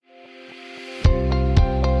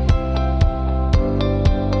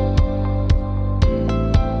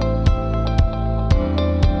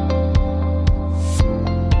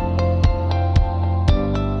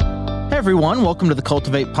everyone. Welcome to the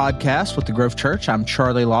Cultivate podcast with the Grove Church. I'm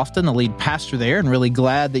Charlie Lofton, the lead pastor there, and really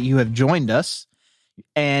glad that you have joined us.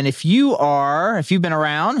 And if you've been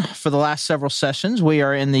around for the last several sessions, we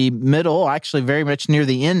are in the middle, actually very much near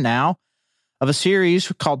the end now, of a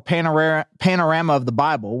series called Panorama of the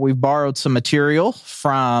Bible. We've borrowed some material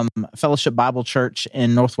from Fellowship Bible Church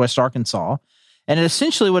in Northwest Arkansas. And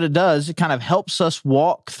essentially what it does, it kind of helps us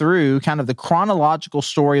walk through kind of the chronological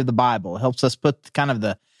story of the Bible. It helps us put kind of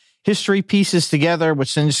the history pieces together,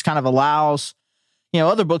 which then just kind of allows,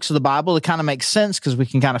 other books of the Bible to kind of make sense because we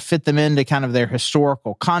can kind of fit them into kind of their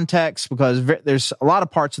historical context, because there's a lot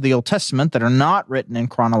of parts of the Old Testament that are not written in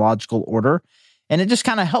chronological order. And it just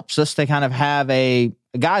kind of helps us to kind of have a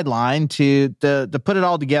guideline to put it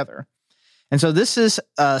all together. And so this is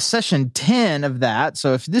session 10 of that.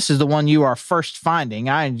 So if this is the one you are first finding,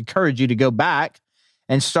 I encourage you to go back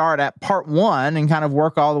and start at part 1 and kind of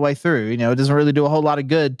work all the way through. It doesn't really do a whole lot of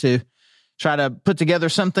good to try to put together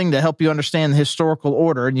something to help you understand the historical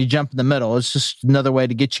order and you jump in the middle. It's just another way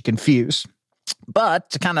to get you confused. But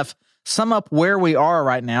to kind of sum up where we are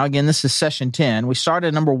right now, again, this is session 10. We started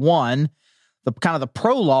at number 1, the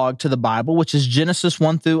prologue to the Bible, which is Genesis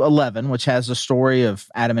 1 through 11, which has the story of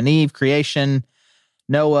Adam and Eve, creation,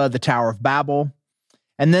 Noah, the Tower of Babel.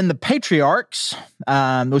 And then the patriarchs,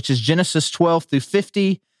 which is Genesis 12 through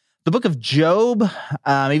 50. The book of Job,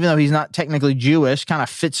 even though he's not technically Jewish, kind of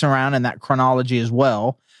fits around in that chronology as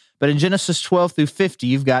well. But in Genesis 12 through 50,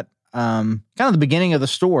 you've got kind of the beginning of the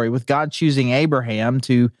story with God choosing Abraham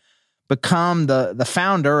to become the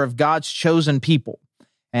founder of God's chosen people.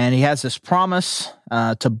 And he has this promise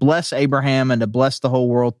to bless Abraham and to bless the whole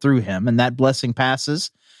world through him. And that blessing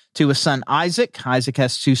passes to his son Isaac. Isaac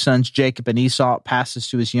has 2 sons, Jacob and Esau. It passes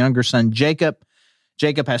to his younger son Jacob.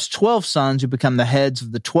 Jacob has 12 sons who become the heads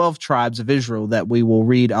of the 12 tribes of Israel that we will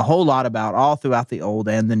read a whole lot about all throughout the Old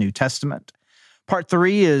and the New Testament. Part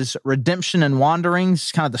 3 is redemption and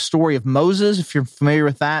wanderings, kind of the story of Moses, if you're familiar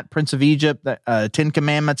with that, Prince of Egypt, 10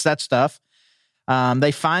 Commandments, that stuff.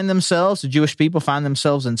 The Jewish people find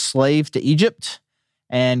themselves enslaved to Egypt,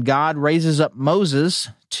 and God raises up Moses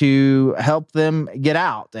to help them get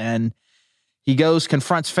out. And he goes,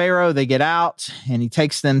 confronts Pharaoh, they get out, and he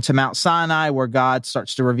takes them to Mount Sinai where God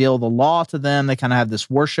starts to reveal the law to them. They kind of have this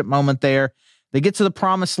worship moment there. They get to the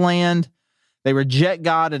promised land. They reject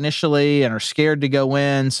God initially and are scared to go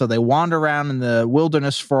in, so they wander around in the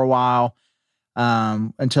wilderness for a while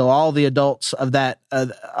until all the adults of that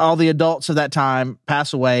time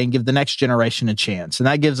pass away and give the next generation a chance. And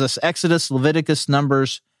that gives us Exodus, Leviticus,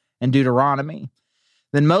 Numbers, and Deuteronomy.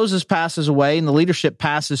 Then Moses passes away and the leadership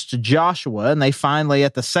passes to Joshua, and they finally,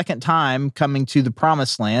 at the second time coming to the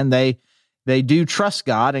promised land, they do trust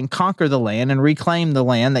God and conquer the land and reclaim the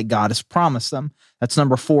land that God has promised them. That's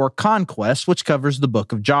number 4, conquest, which covers the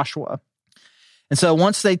book of Joshua. And so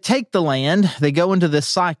once they take the land, they go into this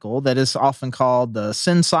cycle that is often called the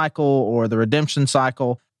sin cycle or the redemption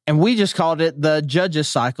cycle. And we just called it the judges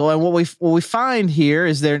cycle. And what we find here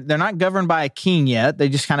is they're not governed by a king yet. They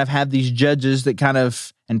just kind of have these judges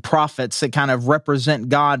and prophets that kind of represent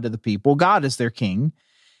God to the people. God is their king.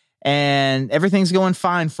 And everything's going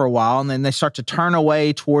fine for a while. And then they start to turn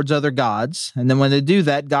away towards other gods. And then when they do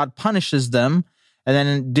that, God punishes them. And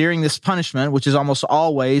then during this punishment, which is almost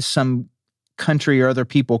always some country or other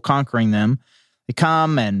people conquering them, they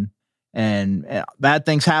come and bad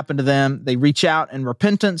things happen to them. They reach out in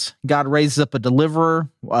repentance. God raises up a deliverer,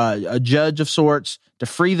 a judge of sorts, to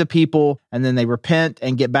free the people, and then they repent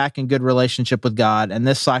and get back in good relationship with God. And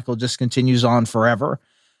this cycle just continues on forever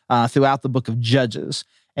throughout the book of Judges.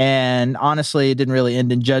 And honestly, it didn't really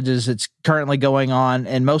end in Judges. It's currently going on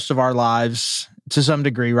in most of our lives to some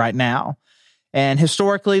degree right now. And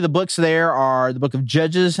historically, the books there are the book of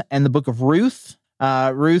Judges and the book of Ruth.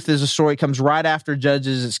 Ruth is a story that comes right after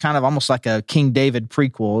Judges. It's kind of almost like a King David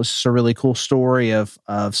prequel. It's just a really cool story of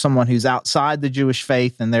someone who's outside the Jewish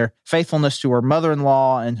faith and their faithfulness to her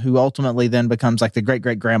mother-in-law, and who ultimately then becomes like the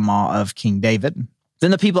great-great-grandma of King David.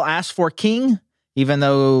 Then the people ask for a king, even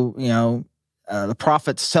though, the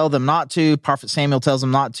prophets tell them not to. Prophet Samuel tells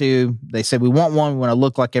them not to. They say, we want one. We want to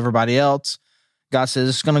look like everybody else. God says,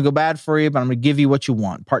 it's going to go bad for you, but I'm going to give you what you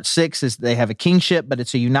want. Part 6 is they have a kingship, but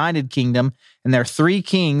it's a united kingdom. And there are 3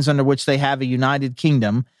 kings under which they have a united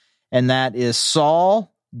kingdom. And that is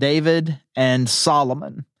Saul, David, and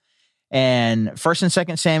Solomon. And 1st and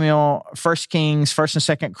 2nd Samuel, 1st Kings, 1st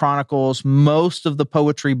and 2nd Chronicles, most of the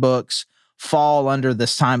poetry books fall under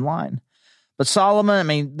this timeline. But Solomon,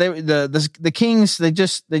 the kings,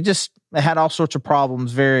 they had all sorts of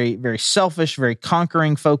problems, very, very selfish, very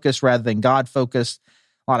conquering focused rather than God focused.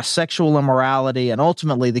 a lot of sexual immorality, and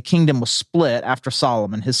ultimately the kingdom was split after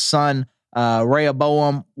Solomon. His son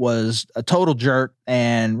Rehoboam was a total jerk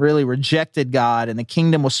and really rejected God, and the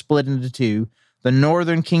kingdom was split into two: the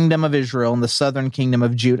northern kingdom of Israel and the southern kingdom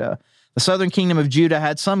of Judah. The southern kingdom of Judah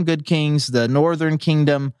had some good kings. The northern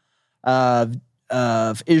kingdom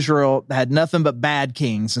of Israel had nothing but bad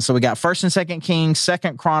kings. And so we got 1st and 2nd Kings,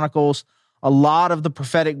 2nd Chronicles. A lot of the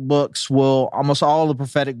prophetic books almost all the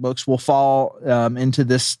prophetic books will fall into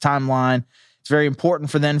this timeline. It's very important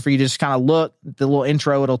for you to just kind of look at the little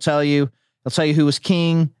intro. It'll tell you who was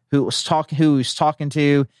king, who was talking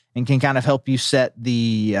to, and can kind of help you set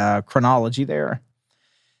the chronology there.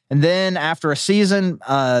 And then after a season,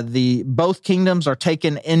 both kingdoms are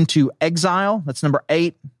taken into exile. That's number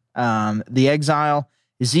 8. The exile.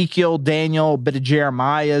 Ezekiel, Daniel, a bit of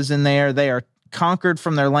Jeremiah is in there. They are conquered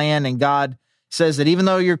from their land, and God says that even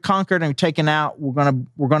though you're conquered and you're taken out, we're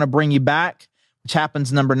gonna bring you back, which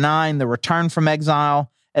happens number 9, the return from exile.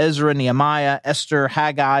 Ezra, Nehemiah, Esther,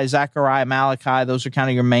 Haggai, Zechariah, Malachi, those are kind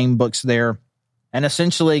of your main books there. And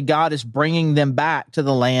essentially, God is bringing them back to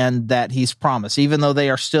the land that he's promised, even though they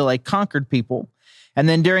are still a conquered people. And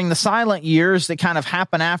then during the silent years that kind of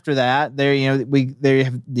happen after that,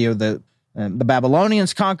 the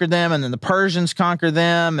Babylonians conquered them, and then the Persians conquer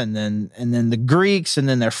them, and then the Greeks, and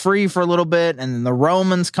then they're free for a little bit, and then the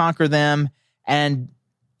Romans conquer them, and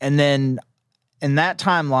then in that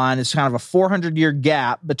timeline is kind of a 400-year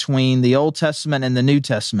gap between the Old Testament and the New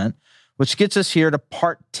Testament, which gets us here to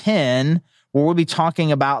part 10, where we'll be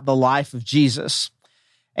talking about the life of Jesus.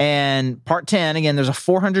 And part 10, again, there's a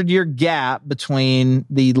 400-year gap between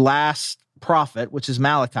the last prophet, which is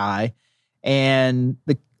Malachi, and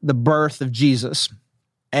the birth of Jesus.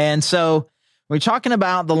 And so when we're talking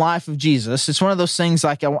about the life of Jesus, it's one of those things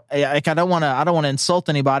I don't want to insult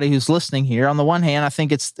anybody who's listening here. On the one hand, I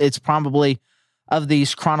think it's probably, of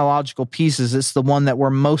these chronological pieces, it's the one that we're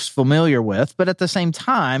most familiar with. But at the same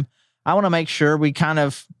time, I want to make sure we kind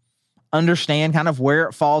of understand kind of where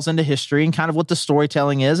it falls into history and kind of what the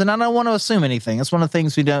storytelling is. And I don't want to assume anything. It's one of the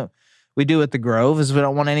things we do at the Grove, is we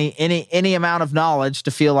don't want any amount of knowledge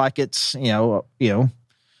to feel like it's,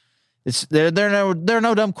 it's there are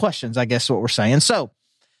no dumb questions, I guess, what we're saying. So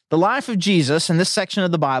the life of Jesus in this section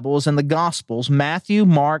of the Bible is in the Gospels: Matthew,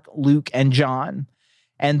 Mark, Luke, and John.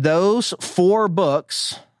 And those 4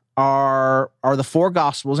 books are the 4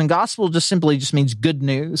 Gospels. And gospel just means good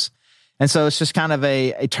news. And so it's just kind of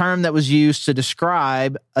a term that was used to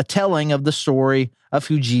describe a telling of the story of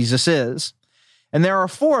who Jesus is. And there are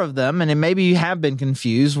 4 of them, and maybe you have been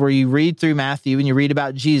confused, where you read through Matthew and you read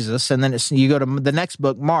about Jesus, and then you go to the next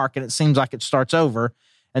book, Mark, and it seems like it starts over.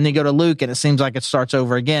 And then you go to Luke, and it seems like it starts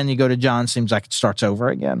over again. You go to John, seems like it starts over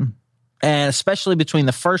again. And especially between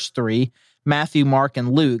the first 3, Matthew, Mark,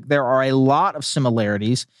 and Luke, there are a lot of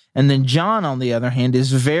similarities. And then John, on the other hand,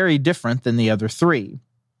 is very different than the other 3.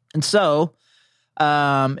 And so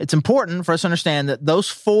it's important for us to understand that those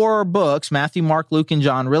 4 books, Matthew, Mark, Luke, and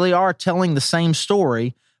John, really are telling the same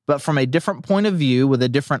story, but from a different point of view, with a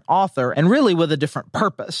different author, and really with a different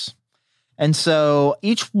purpose. And so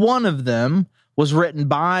each one of them was written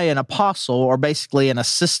by an apostle, or basically an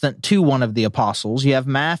assistant to one of the apostles. You have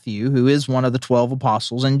Matthew, who is one of the 12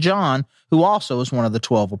 apostles, and John, who also is one of the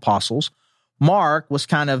 12 apostles. Mark was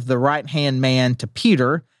kind of the right-hand man to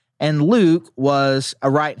Peter, and Luke was a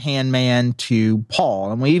right-hand man to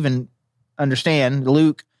Paul. And we even understand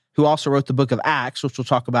Luke, who also wrote the book of Acts, which we'll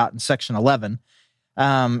talk about in section 11,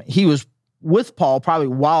 he was with Paul probably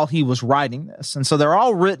while he was writing this. And so they're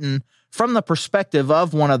all written from the perspective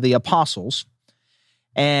of one of the apostles.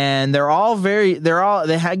 And they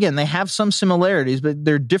have some similarities, but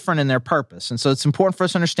they're different in their purpose. And so it's important for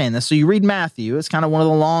us to understand this. So you read Matthew, it's kind of one of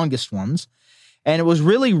the longest ones. And it was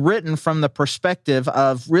really written from the perspective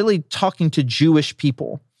of really talking to Jewish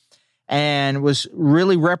people, and was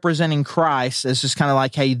really representing Christ as just kind of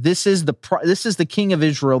like, hey, this is the King of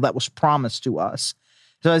Israel that was promised to us.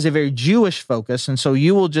 So it has a very Jewish focus. And so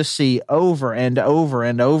you will just see over and over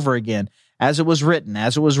and over again, as it was written,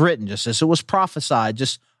 just as it was prophesied,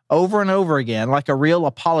 just over and over again, like a real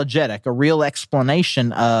apologetic, a real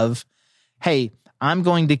explanation of, hey, I'm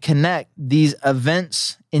going to connect these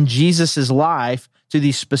events in Jesus's life to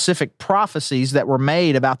these specific prophecies that were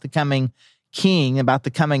made about the coming king, about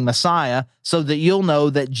the coming Messiah, so that you'll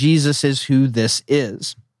know that Jesus is who this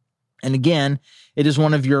is. And again, it is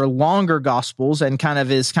one of your longer gospels, and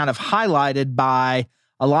is highlighted by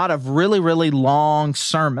a lot of really, really long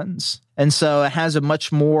sermons. And so it has a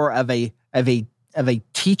much more of a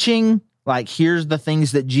teaching, like here's the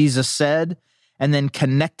things that Jesus said, and then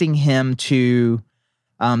connecting him to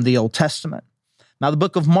the Old Testament. Now, the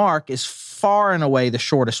book of Mark is far and away the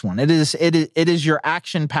shortest one. It is your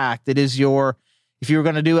action packed. It is your, if you were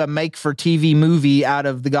going to do a make for TV movie out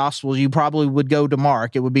of the Gospels, you probably would go to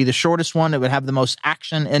Mark. It would be the shortest one. It would have the most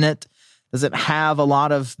action in it. Doesn't have a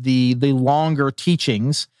lot of the longer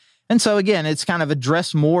teachings. And so again, it's kind of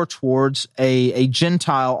addressed more towards a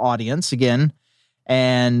Gentile audience again.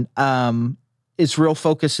 And its real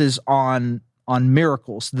focus is on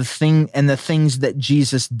miracles, the things that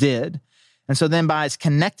Jesus did. And so then by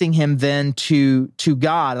connecting him then to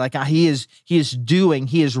God, like he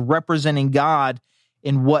is representing God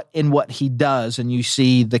in what he does. And you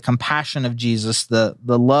see the compassion of Jesus, the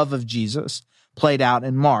love of Jesus played out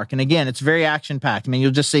in Mark. And again, it's very action packed. I mean,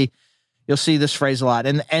 you'll see this phrase a lot.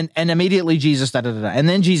 And immediately Jesus, da, da, da, da, and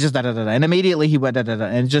then Jesus, da, da, da, da, and immediately he went, da, da, da,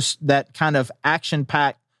 and just that kind of action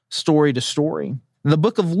packed story to story. The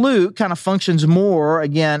book of Luke kind of functions more,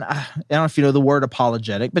 again, I don't know if you know the word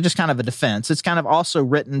apologetic, but just kind of a defense. It's kind of also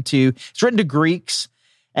written to Greeks,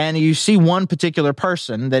 and you see one particular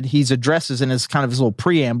person that he's addresses in his kind of his little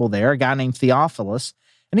preamble there, a guy named Theophilus,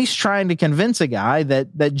 and he's trying to convince a guy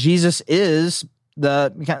that Jesus is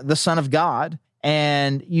the Son of God.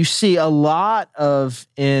 And you see a lot of,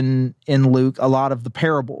 in Luke, a lot of the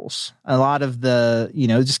parables, a lot of the,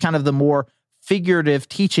 just kind of the more figurative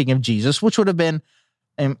teaching of Jesus, which would have been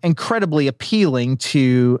incredibly appealing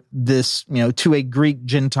to this, to a Greek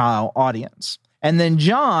Gentile audience. And then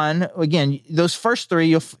John, again, those first three,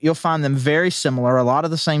 you'll find them very similar, a lot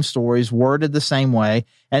of the same stories, worded the same way.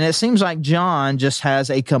 And it seems like John just has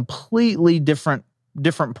a completely different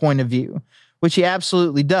point of view, which he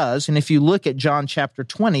absolutely does. And if you look at John chapter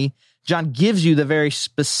 20, John gives you the very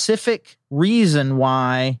specific reason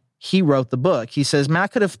why he wrote the book. He says, man, I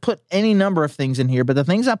could have put any number of things in here, but the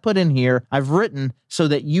things I put in here, I've written so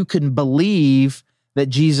that you can believe that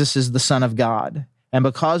Jesus is the Son of God. And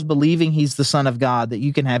because believing he's the Son of God, that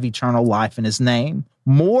you can have eternal life in his name.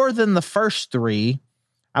 More than the first three,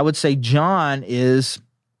 I would say John is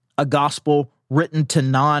a gospel written to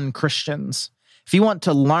non-Christians. If you want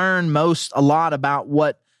to learn a lot about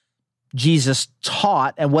what Jesus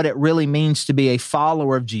taught and what it really means to be a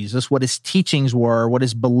follower of Jesus, what his teachings were, what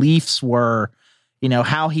his beliefs were,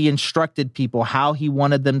 how he instructed people, how he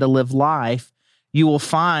wanted them to live life, you will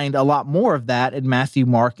find a lot more of that in Matthew,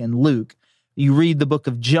 Mark, and Luke. You read the book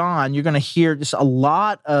of John, you're going to hear just a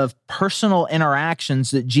lot of personal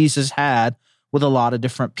interactions that Jesus had with a lot of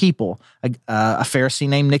different people. A Pharisee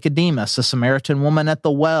named Nicodemus, a Samaritan woman at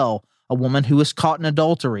the well, a woman who was caught in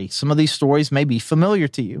adultery. Some of these stories may be familiar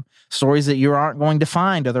to you, stories that you aren't going to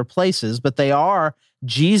find other places, but they are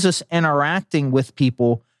Jesus interacting with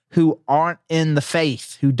people who aren't in the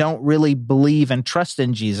faith, who don't really believe and trust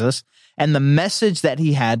in Jesus, and the message that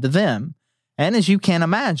he had to them. And as you can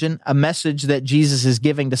imagine, a message that Jesus is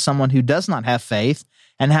giving to someone who does not have faith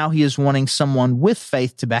and how he is wanting someone with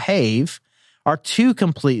faith to behave are just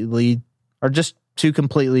two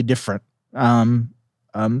completely different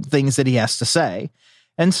things that he has to say.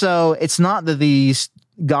 And so it's not that these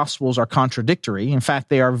gospels are contradictory. In fact,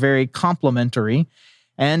 they are very complementary.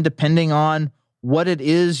 And depending on what it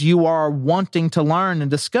is you are wanting to learn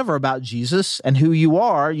and discover about Jesus and who you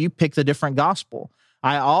are, you pick the different gospel.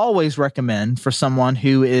 I always recommend for someone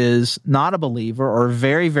who is not a believer or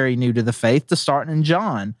very, very new to the faith to start in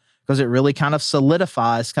John, because it really kind of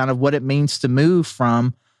solidifies kind of what it means to move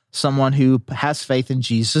from someone who has faith in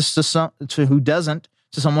Jesus to who doesn't,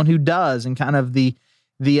 to someone who does, and kind of the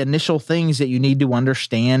initial things that you need to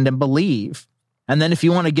understand and believe. And then if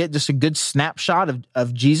you want to get just a good snapshot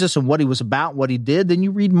of Jesus and what he was about, what he did, then you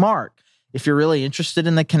read Mark. If you're really interested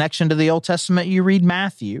in the connection to the Old Testament, you read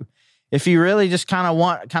Matthew. If you really just kind of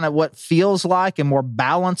want kind of what feels like a more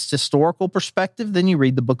balanced historical perspective, then you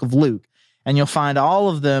read the book of Luke. And you'll find all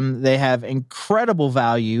of them, they have incredible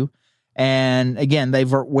value. And again,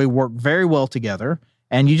 we work very well together.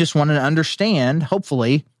 And you just want to understand,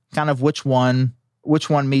 hopefully, kind of which one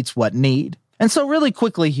meets what need. And so really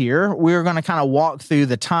quickly here, we're going to kind of walk through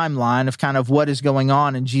the timeline of kind of what is going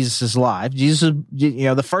on in Jesus' life. Jesus,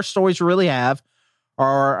 the first stories we really have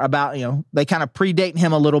are about, they kind of predate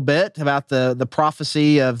him a little bit, about the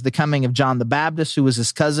prophecy of the coming of John the Baptist, who was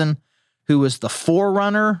his cousin, who was the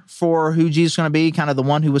forerunner for who Jesus was going to be, kind of the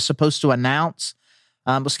one who was supposed to announce.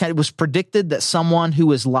 It was predicted that someone who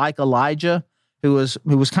was like Elijah, who was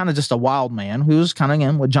kind of just a wild man, who was kind of,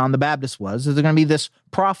 again, what John the Baptist was. There's going to be this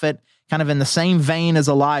prophet kind of in the same vein as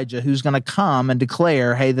Elijah, who's going to come and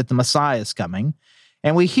declare, hey, that the Messiah is coming.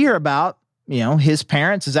 And we hear about, his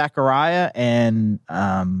parents, Zechariah, and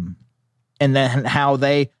then how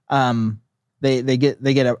they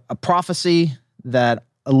get a prophecy that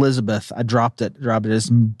Elizabeth, I dropped it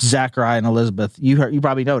as Zechariah and Elizabeth. You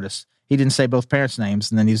probably noticed he didn't say both parents'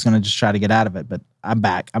 names, and then he's going to just try to get out of it. But I'm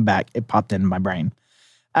back. It popped into my brain.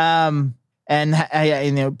 And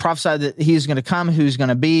prophesied that he's going to come, who's going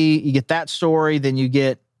to be. You get that story. Then you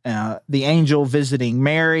get the angel visiting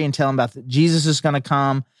Mary and telling about that Jesus is going to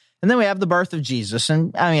come. And then we have the birth of Jesus.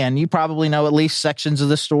 And I mean, you probably know at least sections of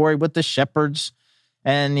the story with the shepherds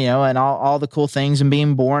and, and all the cool things and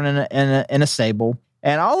being born in a stable.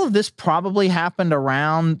 And all of this probably happened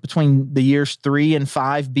around between the years 3 and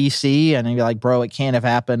 5 BC. And you're like, bro, it can't have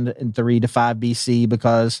happened in 3 to 5 BC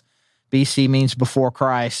because BC means before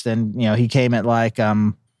Christ. And, he came at like,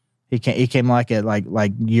 he came like at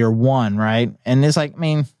like year 1, right? And it's like, I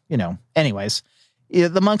mean, anyways,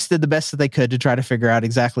 the monks did the best that they could to try to figure out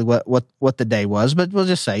exactly what the day was. But we'll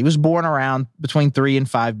just say he was born around between 3 and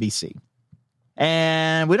 5 BC.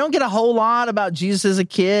 And we don't get a whole lot about Jesus as a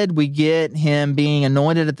kid. We get him being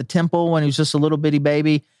anointed at the temple when he was just a little bitty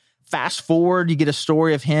baby. Fast forward, you get a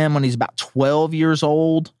story of him when he's about 12 years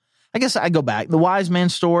old. I guess I go back. The wise man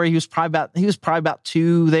story, he was probably about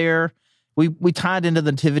 2 there. We tied into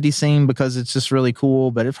the nativity scene because it's just really cool,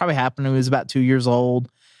 but it probably happened when he was about 2 years old.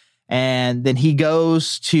 And then he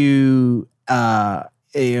goes to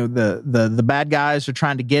the bad guys are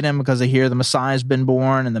trying to get him because they hear the Messiah's been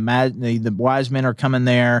born, and the wise men are coming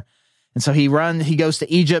there. And so he goes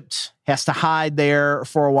to Egypt, has to hide there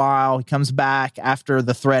for a while. He comes back after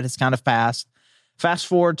the threat has kind of passed. Fast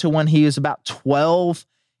forward to when he is about 12,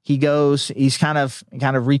 he's kind of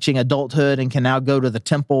reaching adulthood and can now go to the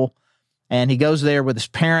temple. And he goes there with his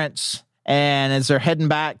parents. And as they're heading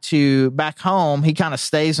back home, he kind of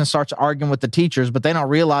stays and starts arguing with the teachers, but they don't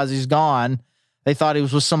realize he's gone. They thought he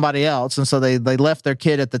was with somebody else. And so they left their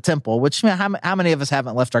kid at the temple, which how many of us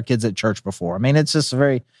haven't left our kids at church before? I mean, it's just a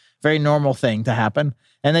very, very normal thing to happen.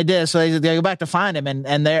 And they did. So they go back to find him, and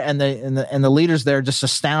the leaders there are just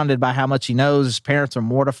astounded by how much he knows. His parents are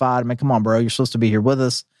mortified. I mean, come on, bro, you're supposed to be here with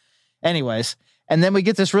us. Anyways. And then we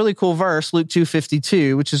get this really cool verse, Luke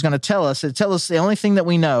 2:52, which is going to tell us the only thing that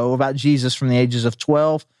we know about Jesus from the ages of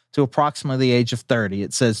 12 to approximately the age of 30.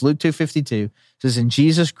 It says, Luke 2:52 says, and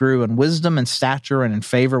Jesus grew in wisdom and stature and in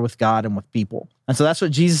favor with God and with people. And so that's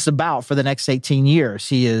what Jesus is about for the next 18 years.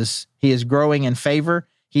 He is growing in favor.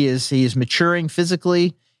 He is maturing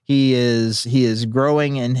physically. He is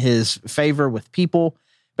growing in his favor with people.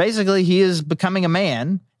 Basically, he is becoming a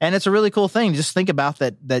man. And it's a really cool thing. Just think about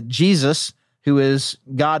that Jesus, who is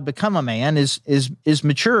God become a man, is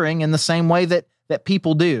maturing in the same way that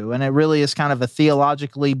people do. And it really is kind of a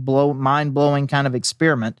theologically mind-blowing kind of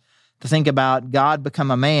experiment to think about God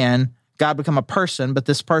become a man, God become a person, but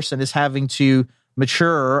this person is having to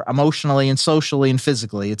mature emotionally and socially and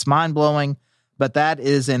physically. It's mind-blowing, but that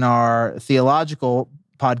is in our theological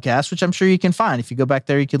podcast, which I'm sure you can find. If you go back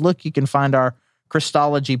there, you can find our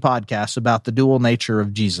Christology podcast about the dual nature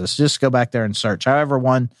of Jesus. Just go back there and search, however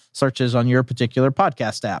one searches on your particular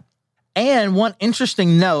podcast app. And one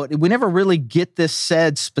interesting note, we never really get this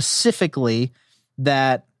said specifically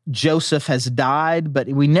that Joseph has died, but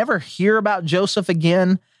we never hear about Joseph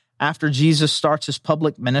again after Jesus starts his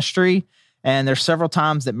public ministry. And there's several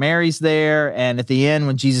times that Mary's there. And at the end,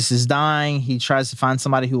 when Jesus is dying, he tries to find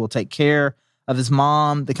somebody who will take care of his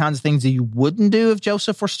mom, the kinds of things that you wouldn't do if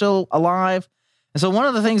Joseph were still alive. And so one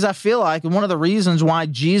of the things I feel like, and one of the reasons why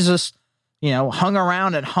Jesus, hung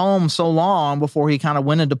around at home so long before he kind of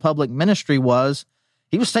went into public ministry was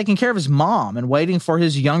he was taking care of his mom and waiting for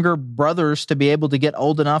his younger brothers to be able to get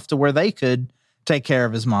old enough to where they could take care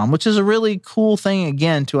of his mom, which is a really cool thing,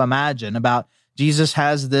 again, to imagine about. Jesus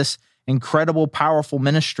has this incredible, powerful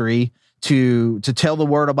ministry to tell the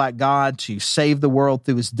word about God, to save the world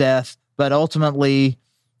through his death, but ultimately,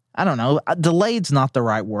 I don't know, delayed's not the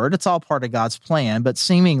right word. It's all part of God's plan, but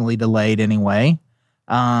seemingly delayed anyway.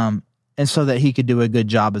 And so that he could do a good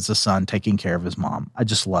job as a son taking care of his mom. I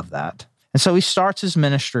just love that. And so he starts his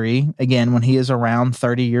ministry, again, when he is around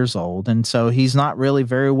 30 years old. And so he's not really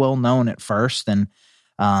very well known at first. And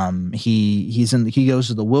he goes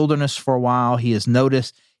to the wilderness for a while. He is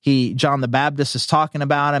noticed. John the Baptist is talking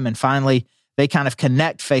about him. And finally, they kind of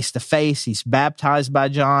connect face to face. He's baptized by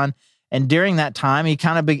John. And during that time, it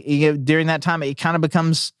kind of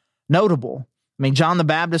becomes notable. I mean, John the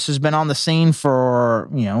Baptist has been on the scene for,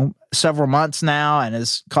 several months now and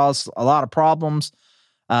has caused a lot of problems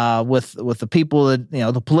with the people that,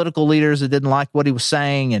 the political leaders that didn't like what he was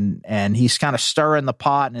saying. And he's kind of stirring the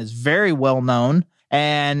pot and is very well known.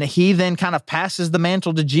 And he then kind of passes the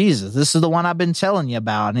mantle to Jesus. This is the one I've been telling you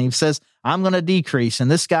about. And he says, I'm going to decrease and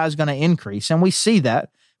this guy's going to increase. And we see that.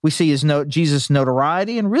 We see Jesus'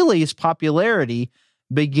 notoriety and really his popularity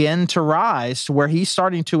begin to rise to where he's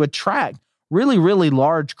starting to attract really, really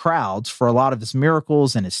large crowds for a lot of his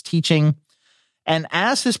miracles and his teaching. And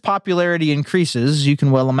as his popularity increases, you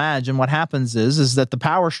can well imagine what happens is that the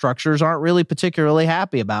power structures aren't really particularly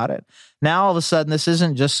happy about it. Now, all of a sudden, this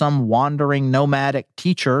isn't just some wandering nomadic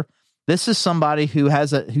teacher. This is somebody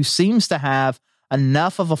who seems to have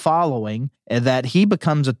enough of a following that he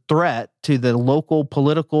becomes a threat to the local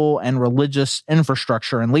political and religious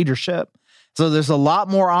infrastructure and leadership. So there's a lot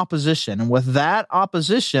more opposition. And with that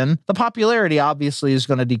opposition, the popularity obviously is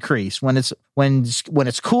going to decrease. When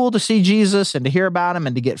it's cool to see Jesus and to hear about him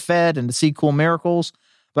and to get fed and to see cool miracles,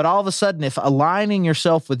 but all of a sudden, if aligning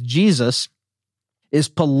yourself with Jesus is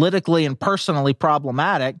politically and personally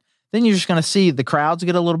problematic, then you're just going to see the crowds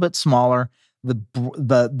get a little bit smaller.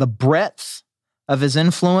 The breadth of his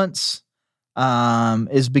influence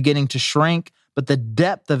is beginning to shrink, but the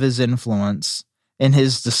depth of his influence in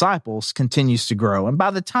his disciples continues to grow. And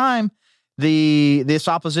by the time this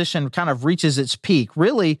opposition kind of reaches its peak,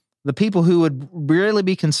 really, the people who would really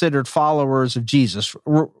be considered followers of Jesus,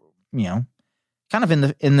 kind of in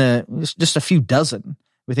the just a few dozen.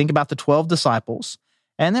 We think about the 12 disciples,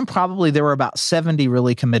 and then probably there were about 70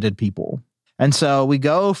 really committed people. And so we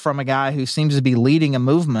go from a guy who seems to be leading a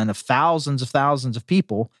movement of thousands of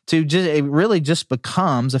people to it really just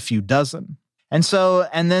becomes a few dozen.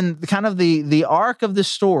 And then kind of the arc of this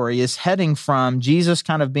story is heading from Jesus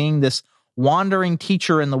kind of being this wandering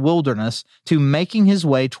teacher in the wilderness to making his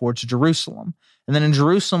way towards Jerusalem. And then in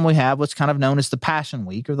Jerusalem, we have what's kind of known as the Passion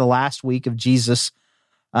Week, or the last week of Jesus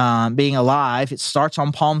being alive. It starts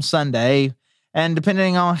on Palm Sunday. And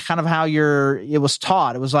depending on kind of how it was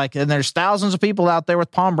taught, it was like, and there's thousands of people out there with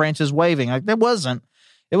palm branches waving. Like, there wasn't.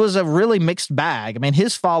 It was a really mixed bag. I mean,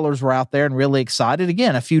 his followers were out there and really excited.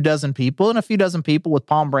 Again, a few dozen people with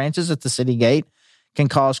palm branches at the city gate can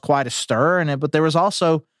cause quite a stir. But there was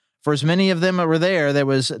also, for as many of them that were there, there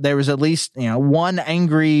was at least one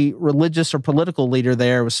angry religious or political leader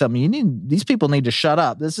there was something. These people need to shut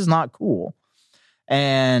up. This is not cool.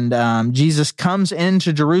 And Jesus comes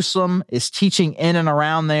into Jerusalem, is teaching in and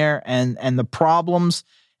around there, and the problems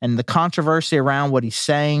and the controversy around what he's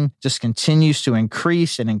saying just continues to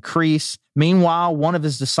increase and increase. Meanwhile, one of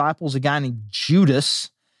his disciples, a guy named Judas,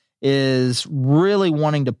 is really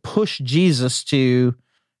wanting to push Jesus to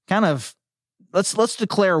kind of, let's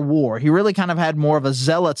declare war. He really kind of had more of a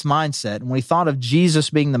zealot's mindset. And when he thought of Jesus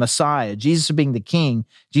being the Messiah, Jesus being the King,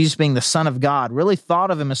 Jesus being the Son of God, really thought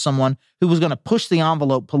of him as someone who was going to push the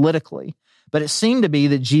envelope politically. But it seemed to be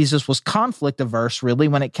that Jesus was conflict averse, really,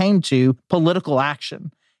 when it came to political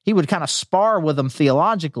action. He would kind of spar with them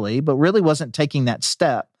theologically, but really wasn't taking that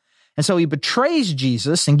step. And so he betrays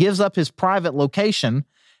Jesus and gives up his private location.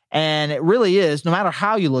 And it really is, no matter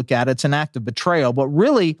how you look at it, it's an act of betrayal. But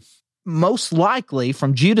really, most likely,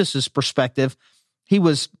 from Judas's perspective, he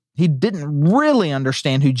didn't really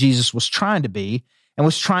understand who Jesus was trying to be, and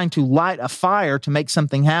was trying to light a fire to make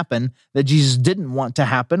something happen that Jesus didn't want to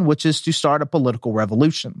happen, which is to start a political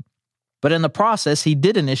revolution. But in the process, he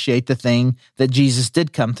did initiate the thing that Jesus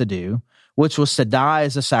did come to do, which was to die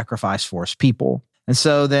as a sacrifice for his people. And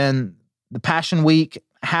so then the Passion Week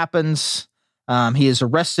happens. He is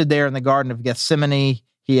arrested there in the Garden of Gethsemane.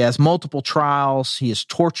 He has multiple trials. He is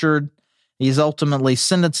tortured. He is ultimately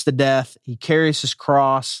sentenced to death. He carries his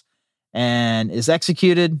cross and is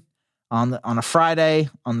executed on a Friday.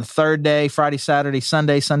 On the third day, Friday, Saturday,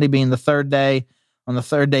 Sunday being the third day. On the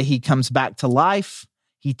third day, he comes back to life.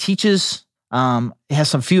 He teaches. He has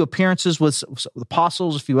some few appearances with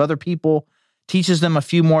apostles, a few other people, teaches them a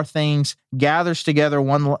few more things, gathers together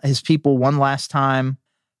his people one last time,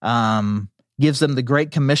 gives them the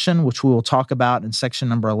Great Commission, which we will talk about in section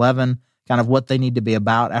number 11, kind of what they need to be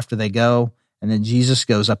about after they go. And then Jesus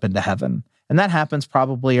goes up into heaven. And that happens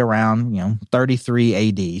probably around, 33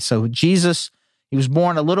 AD. So Jesus, he was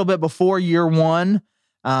born a little bit before year one,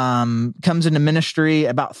 comes into ministry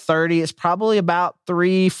about 30. It's probably about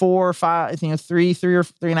 3, 4, 5, 3 or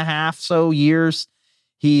 3.5 so years.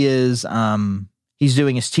 He is, he's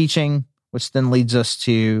doing his teaching, which then leads us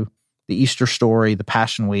to the Easter story, the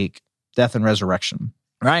Passion Week, death and resurrection,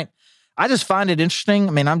 right? I just find it interesting.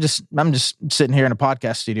 I mean, I'm just sitting here in a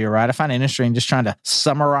podcast studio, right? I find it interesting just trying to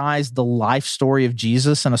summarize the life story of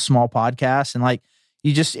Jesus in a small podcast. And like,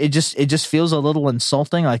 it just feels a little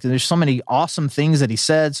insulting. Like, there's so many awesome things that he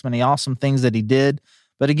said, so many awesome things that he did.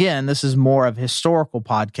 But again, this is more of a historical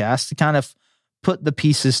podcast to kind of put the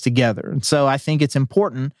pieces together. And so I think it's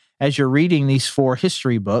important as you're reading these 4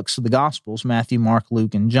 history books, the Gospels, Matthew, Mark,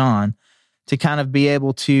 Luke, and John, to kind of be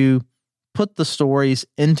able to put the stories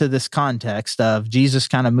into this context of Jesus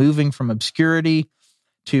kind of moving from obscurity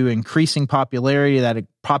to increasing popularity, that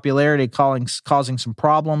popularity causing some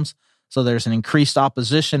problems, So there's an increased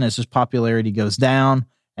opposition as his popularity goes down.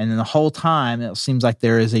 And then the whole time, it seems like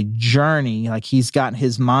there is a journey, like he's got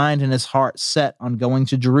his mind and his heart set on going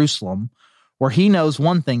to Jerusalem, where he knows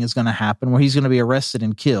one thing is going to happen, where he's going to be arrested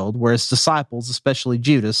and killed, where his disciples, especially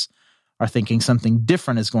Judas, are thinking something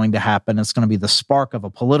different is going to happen. It's going to be the spark of a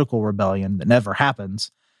political rebellion that never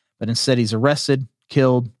happens. But instead, he's arrested,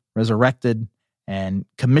 killed, resurrected, and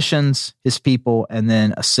commissions his people, and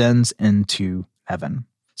then ascends into heaven.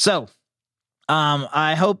 So,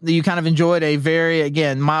 I hope that you kind of enjoyed a very,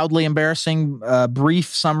 again, mildly embarrassing, brief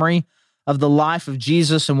summary of the life of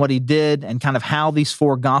Jesus and what he did and kind of how these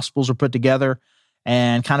four gospels are put together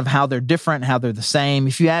and kind of how they're different, how they're the same.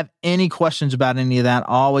 If you have any questions about any of that,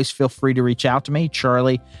 always feel free to reach out to me,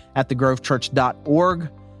 charlie@thegrovechurch.org.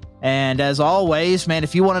 And as always, man,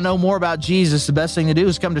 if you want to know more about Jesus, the best thing to do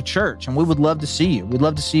is come to church, and we would love to see you. We'd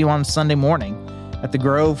love to see you on Sunday morning at the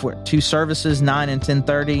Grove. We're at 2 services, 9 and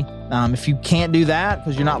 10:30. If you can't do that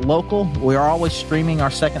because you're not local, we are always streaming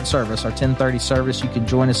our second service, our 10:30 service. You can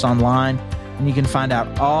join us online, and you can find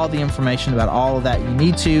out all the information about all of that you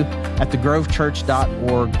need to at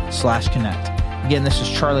thegrovechurch.org/connect. Again, this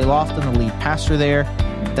is Charlie Lofton, the lead pastor there,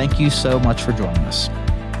 and thank you so much for joining us.